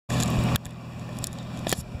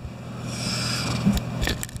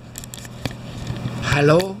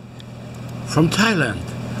Hello from Thailand.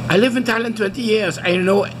 I live in Thailand 20 years. I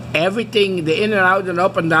know everything, the in and out and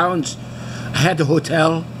up and downs. I had a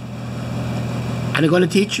hotel. And I'm going to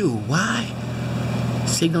teach you why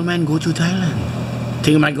single men go to Thailand.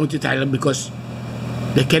 Single men go to Thailand because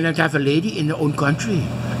they cannot have a lady in their own country.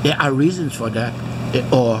 There are reasons for that.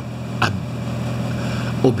 Or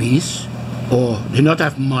obese, or they not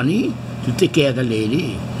have money to take care of the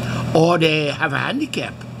lady, or they have a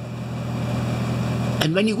handicap.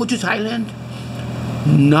 And when you go to Thailand,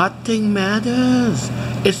 nothing matters.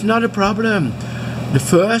 It's not a problem. The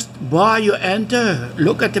first bar you enter,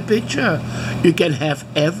 look at the picture. You can have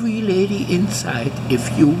every lady inside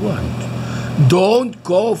if you want. Don't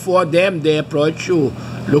go for them, they approach you.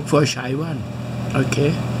 Look for a shy one, okay?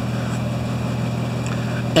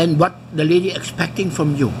 And what the lady expecting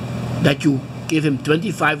from you, that you give him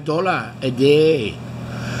 $25 a day.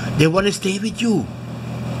 They want to stay with you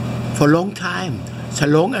for a long time, so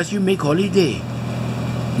long as you make holiday.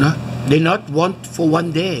 No? They not want for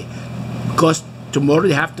one day, because tomorrow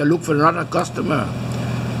they have to look for another customer.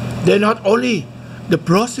 They're not only the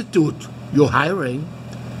prostitute you're hiring,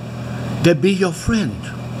 they be your friend.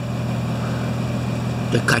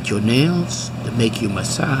 They cut your nails, they make you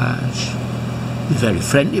massage. They're very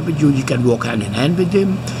friendly with you. You can walk hand in hand with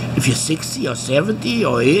them. If you're 60 or 70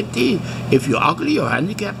 or 80, if you're ugly or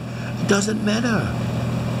handicapped, it doesn't matter.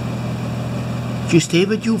 She stay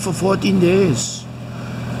with you for 14 days.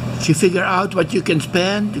 She figure out what you can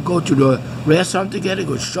spend. You go to the restaurant together,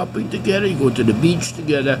 go shopping together, you go to the beach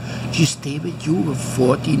together. She stay with you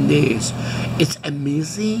for 14 days. It's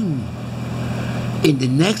amazing. In the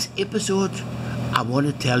next episode, I want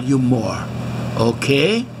to tell you more.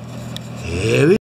 Okay? Here we